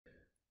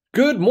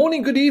Good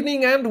morning, good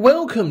evening, and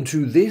welcome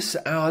to this,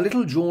 our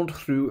little jaunt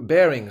through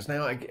bearings.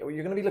 Now,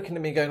 you're going to be looking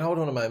at me going, hold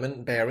on a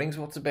moment, bearings,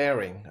 what's a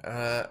bearing?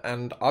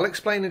 And I'll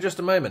explain in just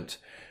a moment.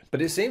 But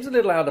it seems a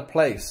little out of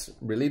place,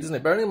 really, doesn't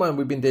it? Bearing in mind,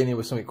 we've been dealing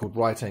with something called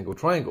right-angle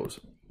triangles.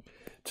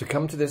 To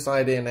come to this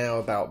idea now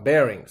about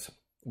bearings.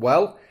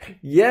 Well,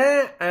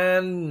 yeah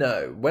and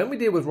no. When we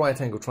deal with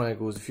right-angle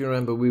triangles, if you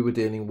remember, we were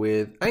dealing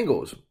with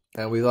angles.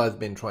 And we've either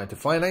been trying to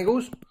find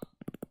angles,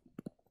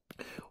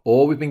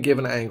 or we've been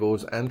given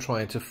angles and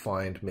trying to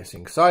find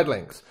missing side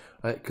lengths,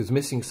 right? Because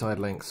missing side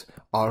lengths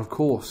are, of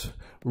course,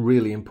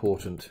 really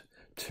important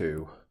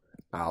to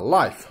our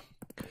life.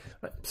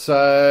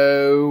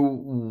 So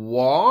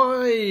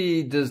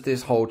why does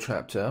this whole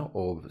chapter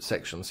or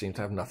section seem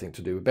to have nothing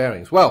to do with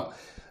bearings? Well,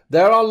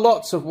 there are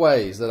lots of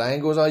ways that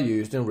angles are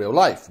used in real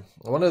life.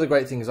 One of the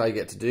great things I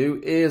get to do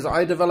is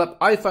I develop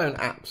iPhone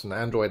apps and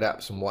Android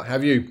apps and what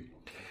have you.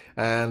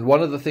 And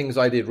one of the things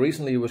I did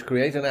recently was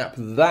create an app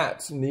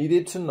that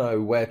needed to know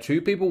where two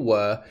people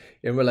were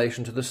in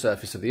relation to the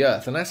surface of the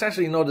Earth. And that's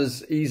actually not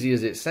as easy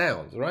as it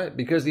sounds, right?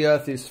 Because the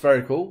Earth is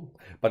spherical,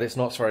 but it's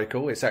not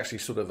spherical. It's actually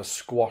sort of a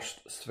squashed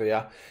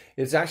sphere.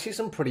 It's actually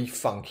some pretty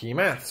funky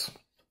maths.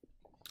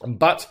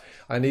 But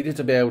I needed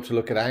to be able to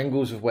look at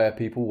angles of where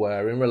people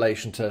were in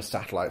relation to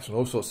satellites and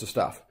all sorts of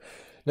stuff.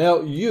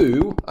 Now,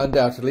 you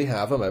undoubtedly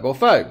have a mobile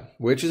phone,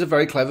 which is a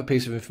very clever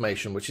piece of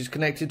information which is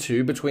connected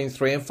to between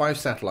 3 and 5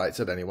 satellites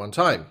at any one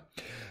time.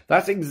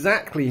 That's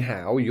exactly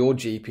how your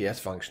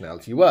GPS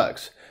functionality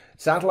works.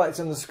 Satellites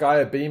in the sky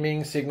are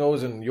beaming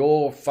signals and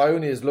your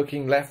phone is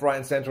looking left, right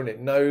and centre and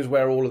it knows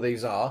where all of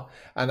these are.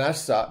 And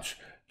as such,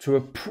 to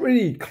a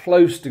pretty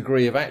close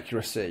degree of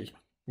accuracy,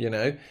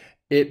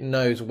 it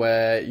knows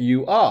where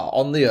you are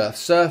on the Earth's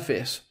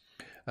surface.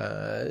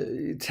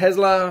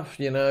 Tesla,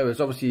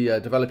 is obviously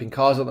developing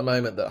cars at the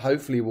moment that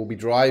hopefully will be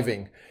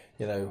driving,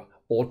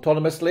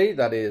 autonomously,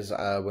 that is,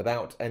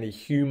 without any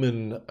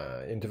human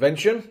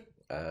intervention.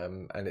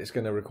 And it's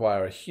going to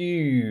require a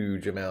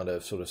huge amount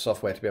of sort of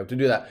software to be able to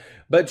do that.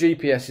 But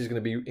GPS is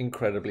going to be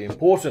incredibly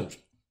important.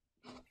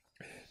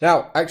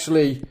 Now,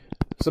 actually,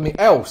 something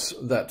else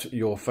that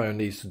your phone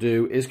needs to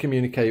do is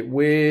communicate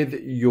with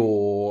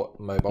your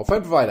mobile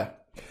phone provider.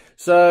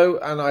 So,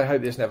 and I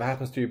hope this never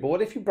happens to you, but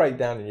what if you break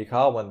down in your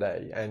car one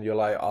day and you're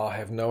like, oh, I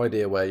have no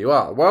idea where you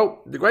are?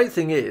 Well, the great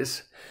thing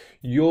is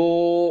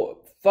your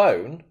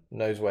phone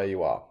knows where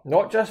you are,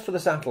 not just for the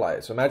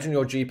satellites. So imagine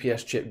your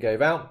GPS chip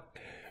gave out.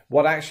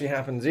 What actually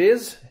happens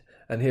is,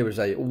 and here is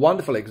a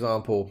wonderful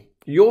example,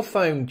 your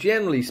phone,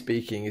 generally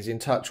speaking, is in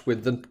touch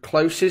with the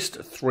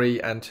closest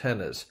 3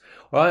 antennas,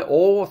 right?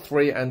 All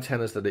 3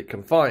 antennas that it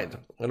can find.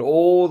 And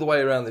all the way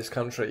around this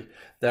country,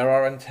 there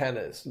are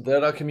antennas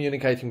that are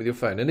communicating with your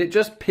phone. And it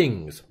just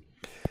pings.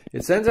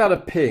 It sends out a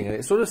ping and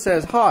it sort of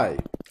says, hi,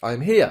 I'm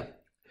here.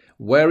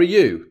 Where are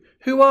you?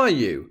 Who are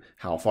you?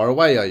 How far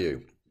away are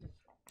you?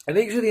 And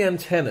each of the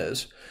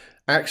antennas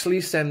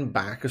actually send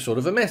back a sort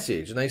of a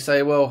message. And they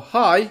say, well,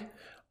 hi,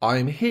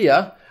 I'm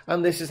here.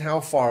 And this is how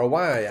far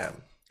away I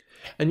am.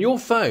 And your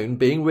phone,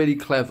 being really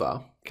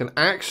clever, can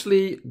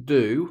actually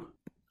do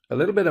a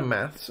little bit of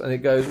maths, and it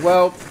goes,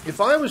 well, if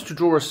I was to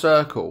draw a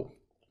circle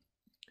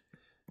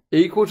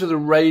equal to the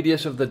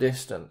radius of the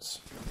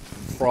distance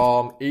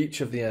from each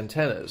of the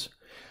antennas,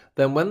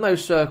 then when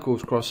those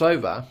circles cross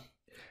over,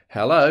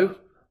 hello,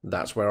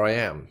 that's where I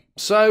am.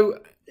 So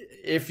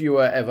if you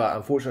were ever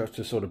unfortunate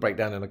to sort of break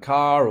down in a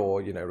car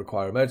or,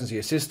 require emergency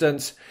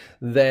assistance,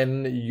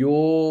 then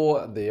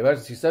the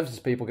emergency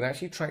services people can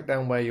actually track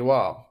down where you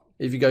are.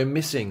 If you go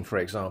missing, for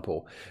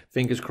example,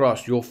 fingers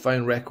crossed, your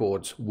phone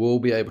records will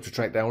be able to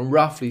track down,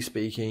 roughly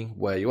speaking,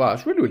 where you are.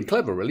 It's really, really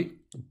clever, really.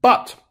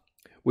 But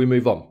we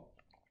move on.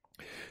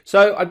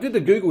 So I did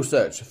the Google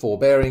search for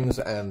bearings,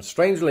 and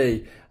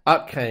strangely,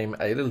 up came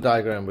a little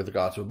diagram with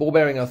regard to a ball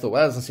bearing. I thought,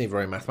 well, that doesn't seem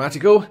very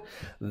mathematical.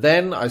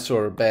 Then I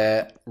saw a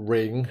bear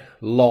ring,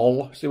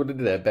 lol. See what I did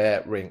there?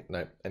 Bear ring.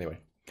 No, anyway.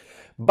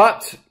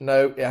 But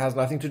no, it has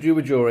nothing to do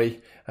with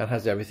jewelry and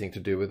has everything to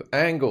do with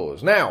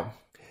angles. Now,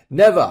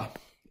 never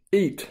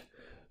eat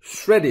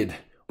shredded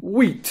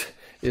wheat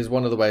is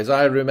one of the ways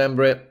I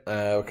remember it,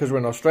 because we're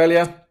in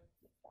Australia.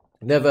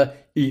 Never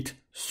eat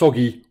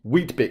soggy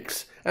wheat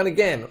bix. And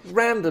again,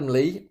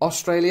 randomly,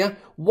 Australia,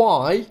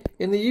 why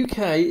in the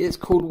UK it's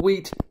called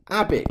wheat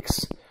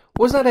abix?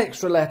 Was that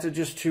extra letter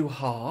just too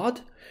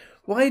hard?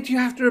 Why do you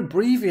have to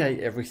abbreviate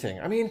everything?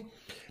 I mean,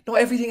 not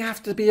everything has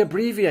to be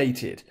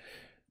abbreviated.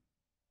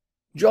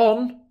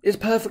 John is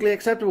perfectly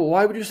acceptable.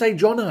 Why would you say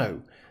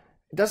Jono?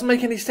 It doesn't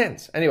make any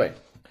sense. Anyway.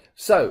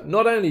 So,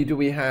 not only do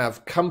we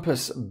have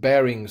compass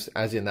bearings,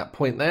 as in that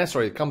point there,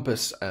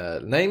 compass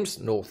names,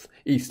 north,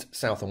 east,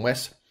 south and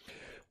west,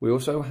 we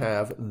also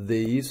have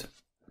these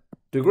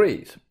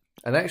degrees.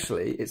 And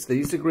actually, it's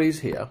these degrees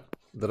here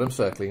that I'm not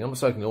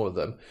circling all of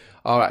them,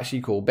 are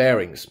actually called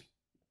bearings.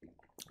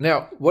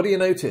 Now, what do you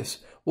notice?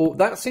 Well,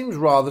 that seems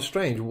rather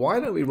strange. Why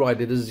don't we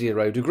write it as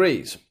 0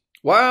 degrees?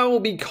 Well,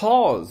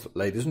 because,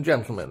 ladies and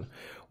gentlemen,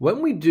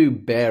 when we do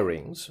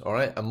bearings, all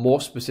right, and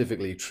more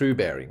specifically true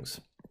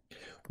bearings,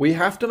 we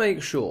have to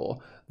make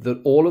sure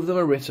that all of them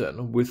are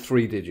written with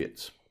 3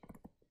 digits.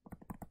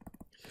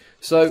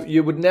 So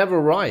you would never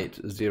write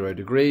 0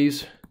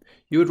 degrees,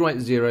 you would write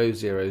 0,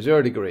 0,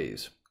 0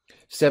 degrees.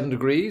 7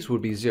 degrees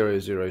would be 0,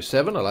 0,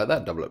 7, I like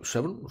that,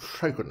 007,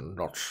 shaken,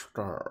 not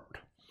stirred.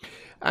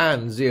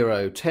 And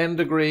 0, 10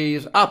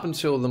 degrees, up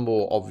until the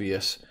more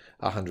obvious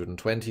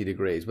 120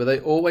 degrees, but they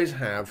always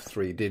have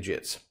 3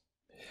 digits.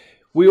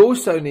 We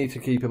also need to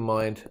keep in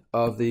mind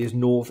of these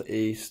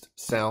northeast,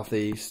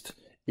 southeast,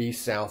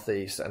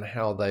 east-southeast, and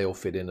how they all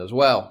fit in as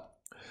well.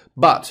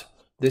 But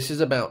this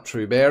is about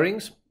true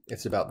bearings.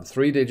 It's about the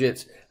 3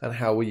 digits and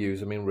how we use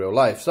them in real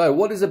life. So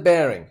what is a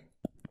bearing?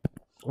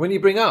 When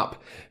you bring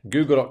up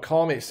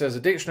google.com, it says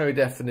a dictionary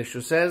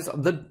definition says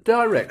the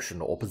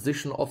direction or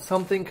position of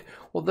something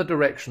or the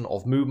direction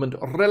of movement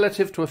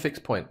relative to a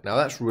fixed point. Now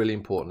that's really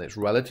important. It's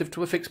relative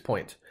to a fixed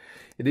point.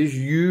 It is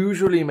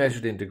usually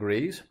measured in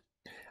degrees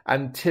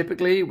and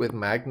typically with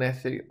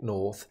magnetic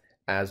north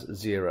as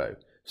 0.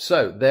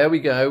 So there we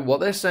go.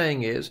 What they're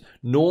saying is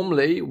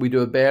normally we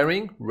do a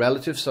bearing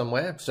relative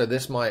somewhere. So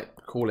this might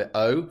call it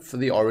O for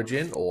the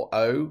origin or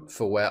O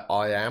for where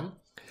I am.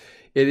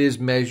 It is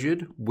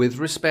measured with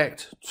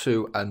respect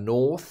to a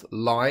north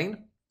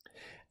line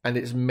and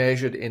it's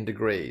measured in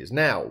degrees.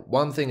 Now,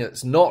 one thing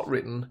that's not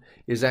written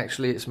is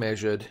actually it's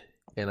measured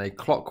in a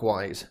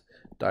clockwise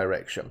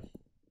direction.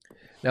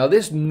 Now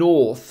this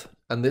north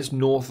and this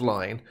north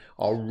line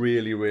are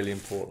really, really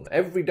important.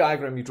 Every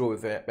diagram you draw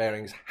with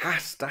bearings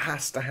has to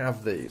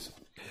have these.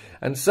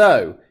 And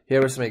so,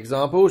 here are some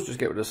examples. Just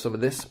get rid of some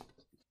of this.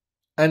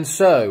 And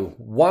so,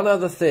 one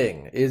other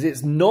thing is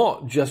it's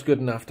not just good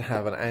enough to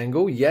have an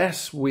angle.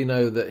 Yes, we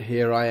know that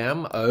here I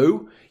am,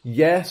 O.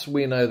 Yes,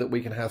 we know that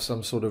we can have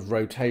some sort of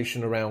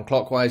rotation around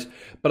clockwise.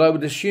 But I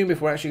would assume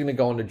if we're actually going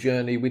to go on a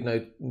journey, we'd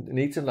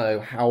need to know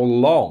how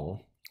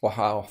long or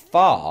how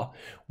far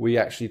we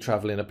actually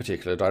travel in a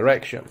particular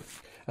direction.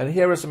 And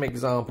here are some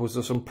examples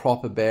of some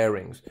proper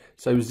bearings.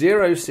 So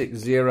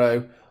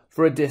 060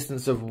 for a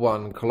distance of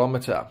 1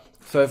 kilometer.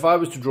 So if I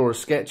was to draw a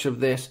sketch of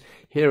this,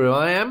 here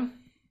I am.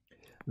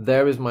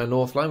 There is my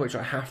north line, which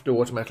I have to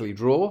automatically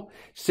draw.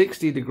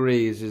 60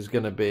 degrees is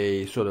going to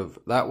be sort of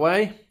that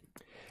way.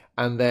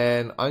 And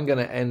then I'm going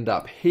to end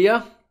up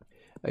here,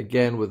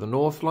 again with the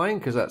north line,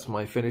 because that's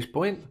my finish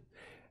point.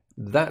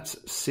 That's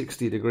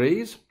 60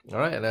 degrees. All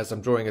right, and as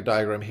I'm drawing a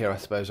diagram here, I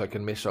suppose I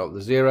can miss out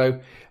the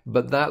 0.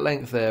 But that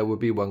length there would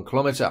be 1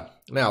 kilometer.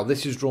 Now,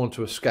 this is drawn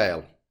to a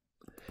scale.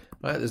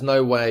 Right, there's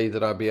no way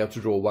that I'd be able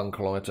to draw 1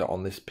 kilometer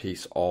on this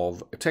piece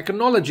of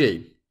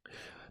technology.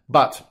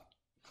 But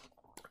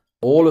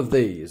all of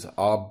these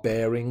are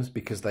bearings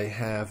because they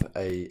have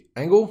an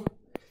angle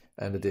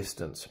and a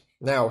distance.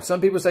 Now,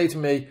 some people say to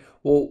me,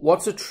 well,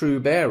 what's a true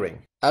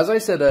bearing? As I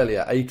said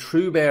earlier, a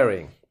true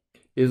bearing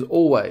is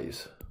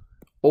always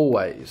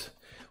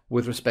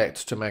with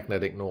respect to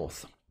magnetic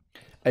north.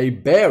 A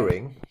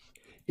bearing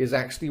is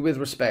actually with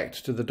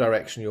respect to the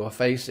direction you are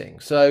facing.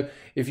 So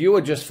if you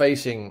were just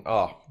facing,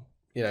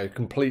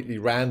 completely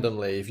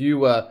randomly, if you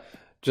were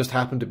just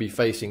happened to be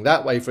facing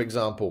that way, for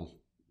example,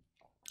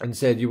 and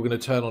said you were going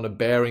to turn on a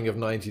bearing of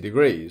 90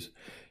 degrees,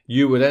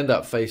 you would end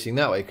up facing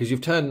that way because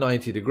you've turned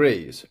 90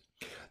 degrees.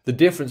 The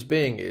difference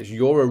being is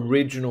your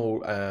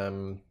original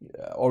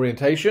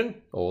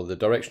orientation or the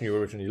direction you were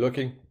originally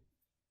looking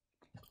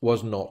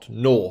was not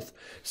north.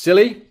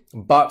 Silly,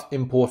 but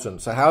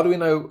important. So how do we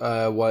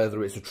know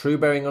whether it's a true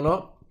bearing or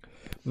not?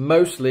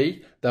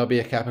 Mostly there'll be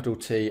a capital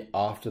T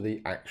after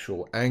the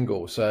actual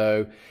angle.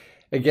 So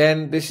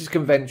again, this is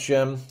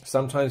convention.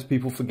 Sometimes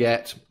people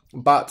forget,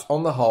 but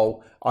on the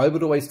whole, I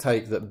would always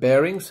take that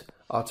bearings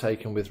are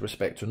taken with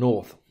respect to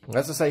north.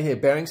 As I say here,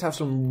 bearings have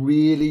some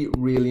really,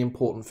 really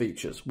important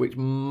features which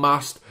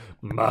must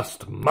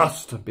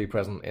be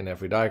present in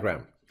every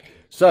diagram.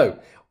 So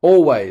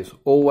always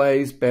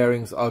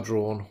bearings are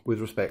drawn with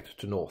respect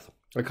to north.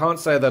 I can't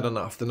say that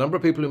enough. The number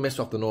of people who miss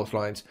off the north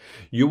lines,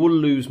 you will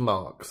lose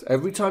marks.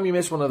 Every time you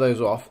miss one of those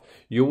off,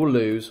 you will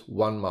lose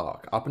 1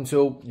 mark up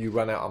until you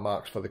run out of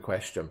marks for the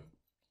question.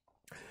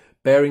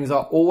 Bearings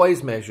are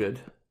always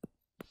measured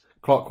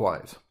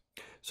clockwise.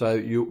 So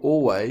you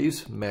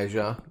always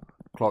measure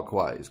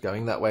clockwise,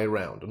 going that way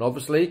around. And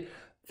obviously,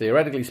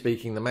 theoretically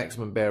speaking, the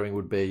maximum bearing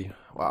would be,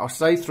 well, I'll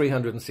say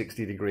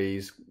 360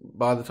 degrees.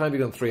 By the time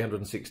you've done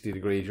 360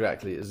 degrees, you're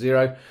actually at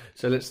 0.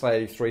 So let's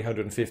say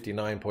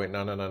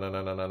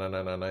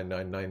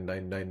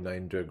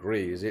 359.99999999999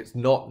 degrees. It's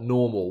not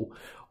normal,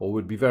 or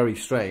would be very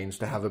strange,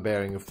 to have a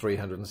bearing of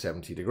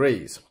 370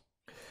 degrees.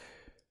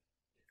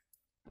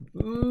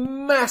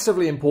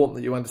 Massively important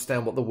that you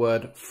understand what the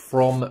word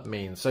from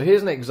means. So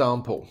here's an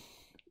example.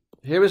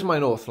 Here is my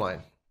north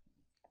line.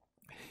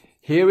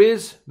 Here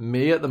is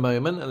me at the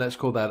moment, and let's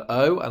call that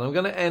O, and I'm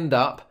going to end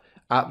up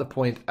at the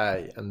point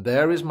A, and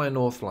there is my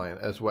north line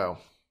as well.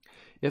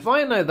 If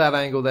I know that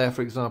angle there,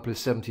 for example, is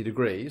 70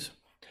 degrees,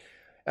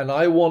 and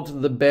I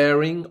want the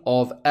bearing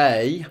of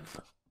A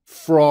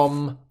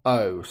from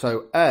O,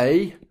 so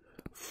A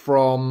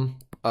from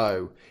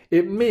O,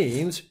 it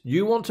means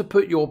you want to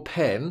put your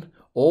pen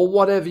or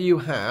whatever you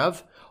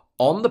have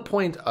on the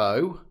point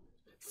O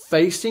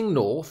facing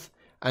north,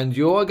 and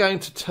you're going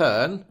to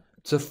turn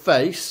to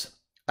face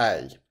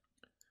A.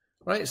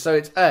 Right, so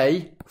it's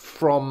A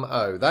from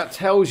O. That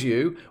tells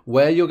you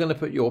where you're going to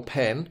put your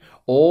pen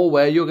or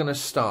where you're going to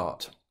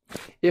start.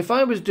 If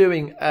I was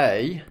doing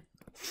A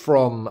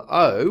from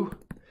O,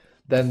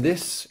 then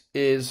this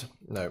is,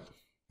 no.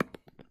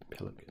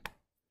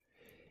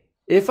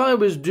 If I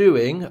was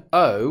doing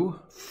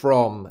O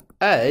from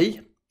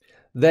A,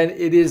 then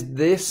it is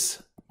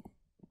this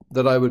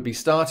that I would be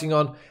starting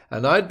on,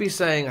 and I'd be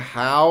saying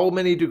how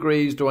many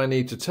degrees do I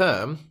need to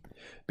turn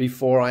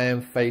before I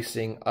am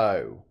facing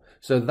O.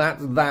 So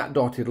that's that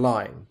dotted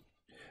line.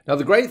 Now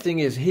the great thing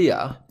is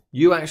here,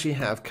 you actually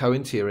have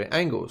co-interior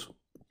angles.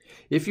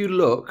 If you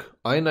look,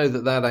 I know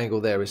that that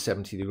angle there is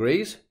 70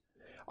 degrees.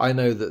 I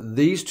know that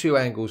these two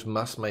angles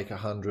must make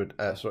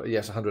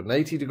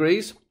 180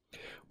 degrees,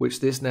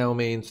 which this now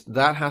means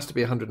that has to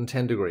be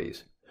 110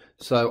 degrees.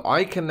 So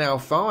I can now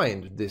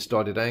find this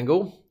dotted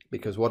angle,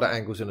 because what do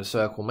angles in a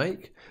circle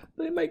make?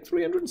 They make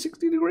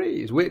 360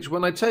 degrees, which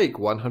when I take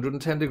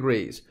 110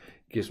 degrees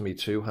gives me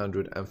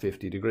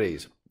 250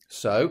 degrees.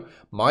 So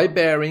my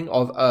bearing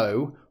of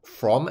O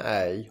from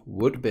A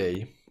would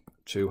be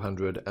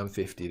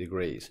 250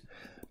 degrees.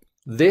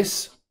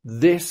 This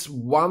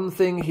one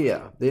thing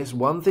here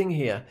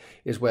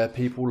is where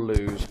people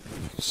lose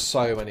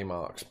so many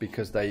marks,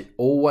 because they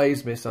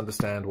always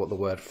misunderstand what the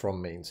word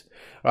from means.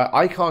 Right,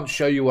 I can't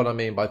show you what I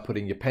mean by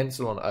putting your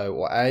pencil on O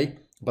or A,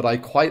 but I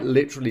quite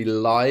literally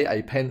lie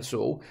a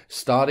pencil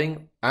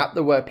starting at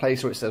the word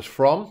place where it says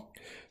from,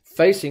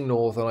 facing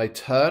north, and I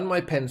turn my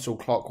pencil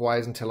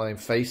clockwise until I'm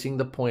facing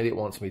the point it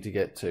wants me to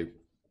get to.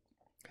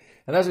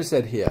 And as I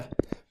said here,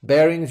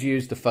 bearings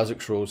use the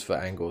physics rules for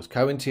angles,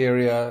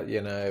 co-interior,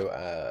 you know,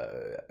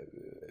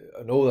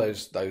 and all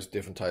those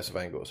different types of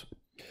angles.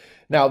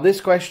 Now,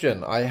 this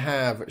question I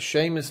have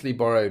shamelessly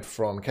borrowed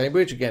from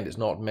Cambridge. Again, it's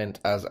not meant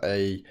as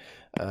a,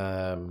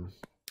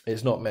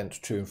 it's not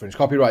meant to infringe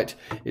copyright.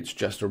 It's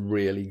just a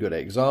really good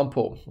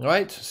example,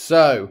 right?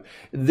 So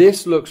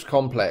this looks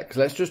complex.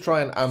 Let's just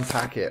try and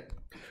unpack it.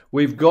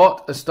 We've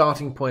got a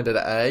starting point at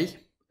A.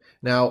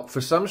 Now, for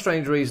some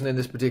strange reason, in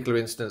this particular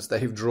instance,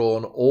 they've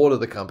drawn all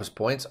of the compass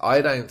points. I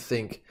don't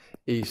think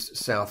east,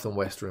 south, and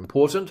west are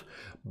important,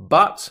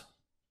 but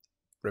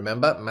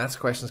remember, maths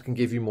questions can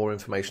give you more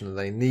information than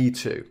they need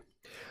to.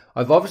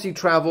 I've obviously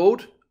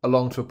traveled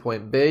along to a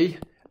point B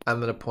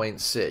and then a point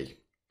C.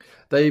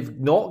 They've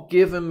not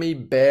given me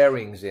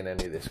bearings in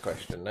any of this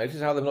question. Notice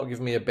how they've not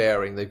given me a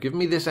bearing. They've given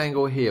me this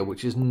angle here,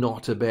 which is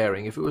not a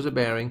bearing. If it was a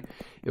bearing,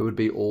 it would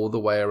be all the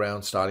way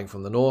around starting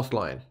from the north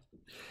line.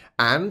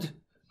 And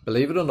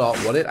believe it or not,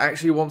 what it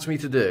actually wants me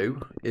to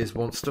do is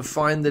wants to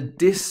find the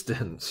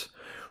distance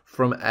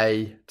from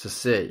A to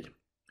C.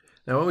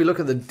 Now, when we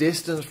look at the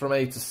distance from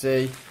A to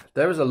C,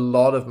 there is a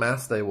lot of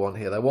maths they want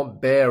here. They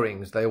want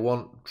bearings. They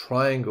want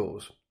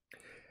triangles.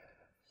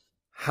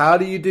 How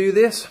do you do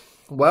this?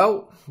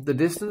 Well, the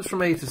distance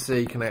from A to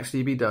C can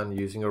actually be done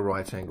using a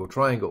right angle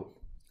triangle.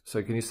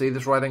 So can you see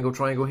this right angle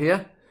triangle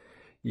here?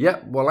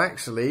 Yep, well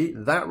actually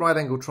that right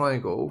angle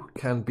triangle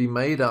can be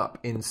made up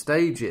in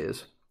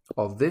stages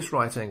of this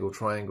right angle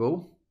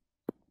triangle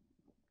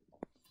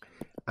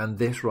and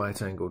this right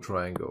angle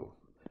triangle.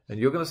 And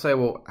you're going to say,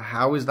 well,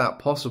 how is that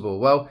possible?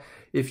 Well,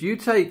 if you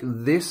take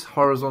this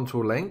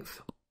horizontal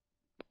length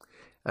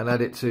and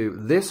add it to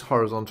this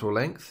horizontal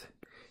length,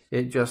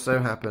 it just so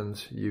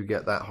happens you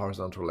get that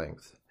horizontal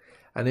length.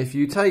 And if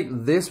you take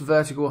this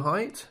vertical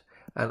height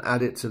and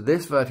add it to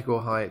this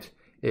vertical height,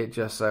 it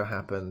just so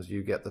happens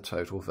you get the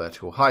total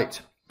vertical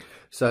height.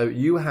 So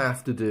you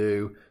have to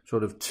do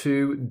sort of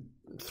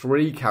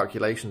 3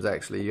 calculations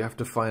actually. You have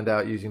to find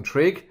out using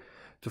trig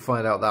to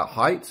find out that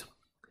height.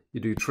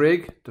 You do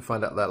trig to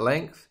find out that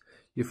length.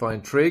 You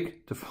find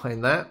trig to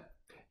find that.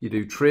 You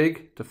do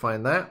trig to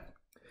find that.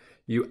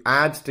 You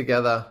add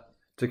together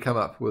to come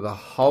up with a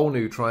whole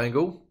new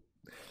triangle.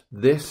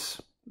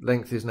 This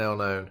length is now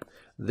known.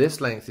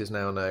 This length is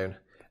now known.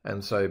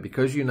 And so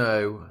because you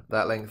know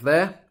that length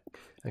there,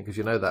 and because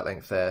you know that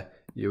length there,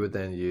 you would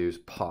then use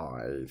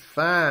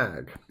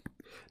Pythag.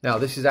 Now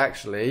this is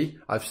actually,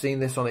 I've seen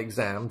this on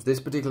exams. This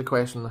particular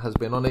question has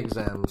been on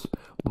exams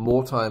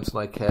more times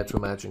than I care to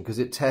imagine, because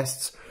it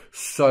tests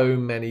so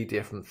many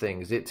different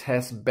things. It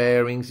tests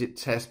bearings, it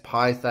tests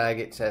Pythag,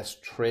 it tests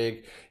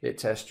trig, it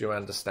tests your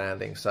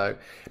understanding. So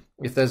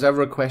if there's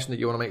ever a question that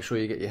you want to make sure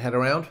you get your head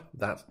around,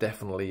 that's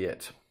definitely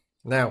it.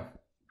 Now,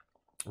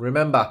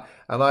 remember,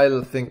 and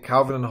I think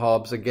Calvin and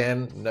Hobbes,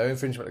 again, no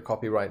infringement of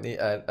copyright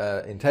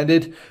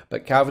intended,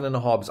 but Calvin and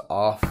Hobbes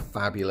are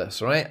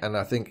fabulous, right? And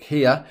I think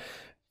here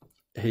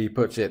he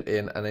puts it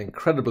in an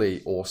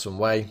incredibly awesome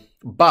way.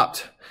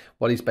 But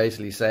what he's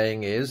basically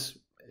saying is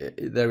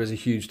there is a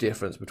huge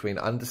difference between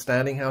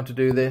understanding how to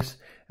do this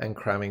and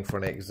cramming for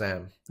an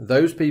exam.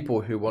 Those people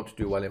who want to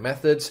do well in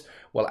methods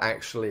will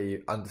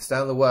actually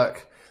understand the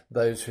work.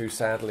 Those who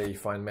sadly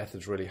find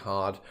methods really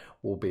hard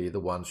will be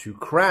the ones who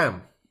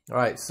cram. All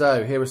right,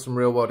 so here are some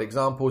real world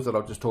examples that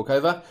I'll just talk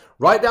over.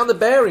 Write down the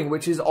bearing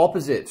which is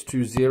opposite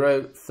to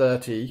 0,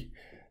 30,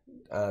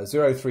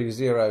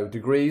 030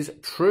 degrees,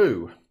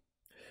 true.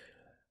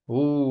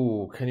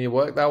 Ooh, can you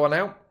work that one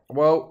out?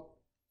 Well,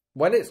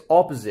 when it's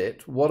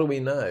opposite, what do we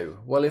know?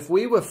 Well, if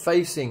we were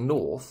facing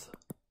north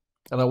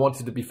and I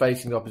wanted to be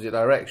facing the opposite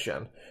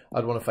direction,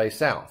 I'd want to face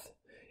south.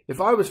 If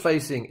I was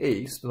facing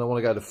east and I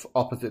want to go the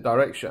opposite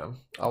direction,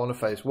 I want to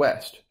face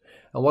west.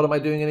 And what am I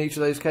doing in each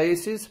of those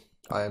cases?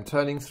 I am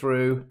turning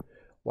through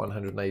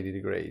 180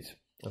 degrees.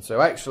 And so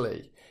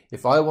actually,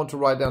 if I want to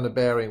write down a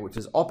bearing which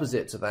is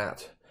opposite to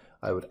that,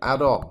 I would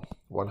add on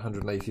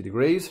 180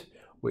 degrees,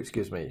 which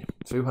gives me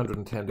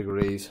 210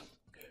 degrees,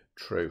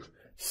 true.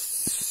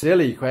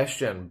 Silly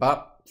question,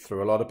 but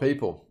through a lot of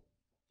people.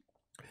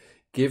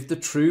 Give the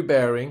true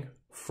bearing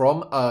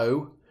from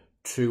O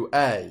to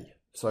A.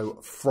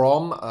 So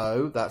from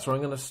O, that's where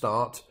I'm going to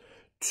start,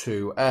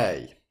 to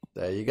A.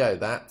 There you go.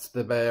 That's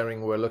the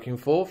bearing we're looking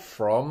for,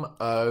 from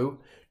O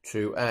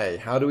to A.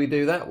 How do we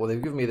do that? Well,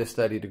 they've given me this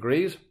 30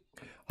 degrees.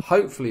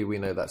 Hopefully we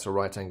know that's a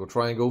right angle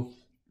triangle.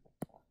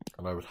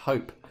 And I would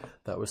hope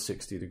that was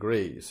 60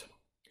 degrees.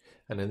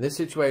 And in this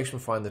situation,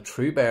 find the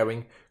true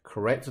bearing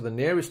correct to the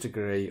nearest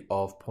degree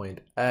of point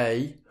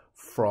A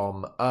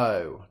from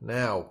O.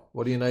 Now,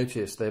 what do you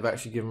notice? They've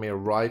actually given me a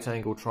right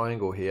angle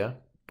triangle here.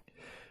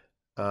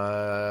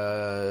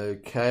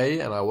 Okay,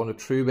 and I want a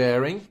true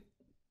bearing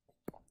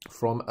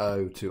from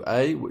O to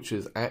A, which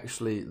is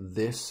actually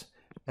this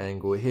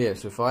angle here.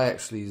 So if I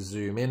actually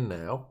zoom in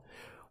now,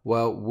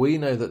 well, we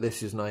know that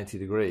this is 90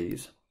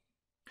 degrees.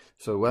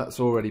 So that's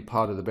already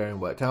part of the bearing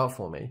worked out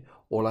for me.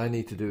 All I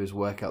need to do is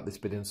work out this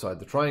bit inside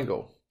the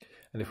triangle.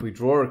 And if we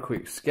draw a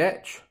quick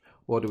sketch,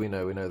 what do we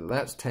know? We know that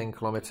that's 10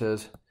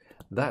 kilometers,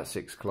 that's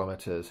 6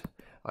 kilometers.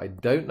 I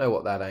don't know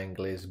what that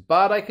angle is,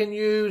 but I can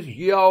use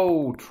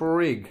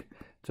trig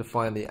to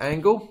find the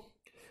angle.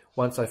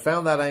 Once I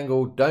found that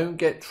angle, don't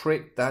get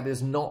tricked. That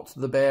is not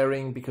the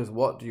bearing, because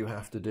what do you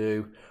have to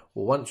do?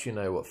 Well, once you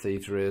know what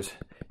theta is,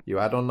 you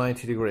add on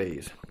 90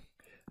 degrees,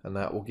 and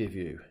that will give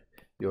you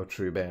your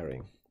true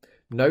bearing.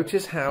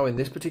 Notice how in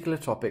this particular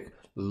topic,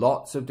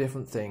 lots of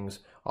different things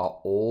are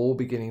all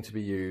beginning to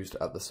be used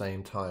at the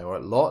same time. All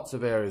right, lots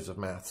of areas of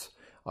maths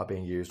are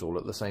being used all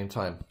at the same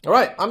time. All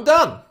right, I'm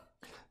done.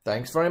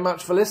 Thanks very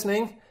much for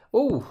listening.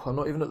 Oh, I'm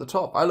not even at the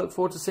top. I look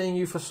forward to seeing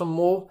you for some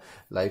more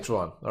later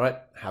on. All right,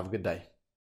 have a good day.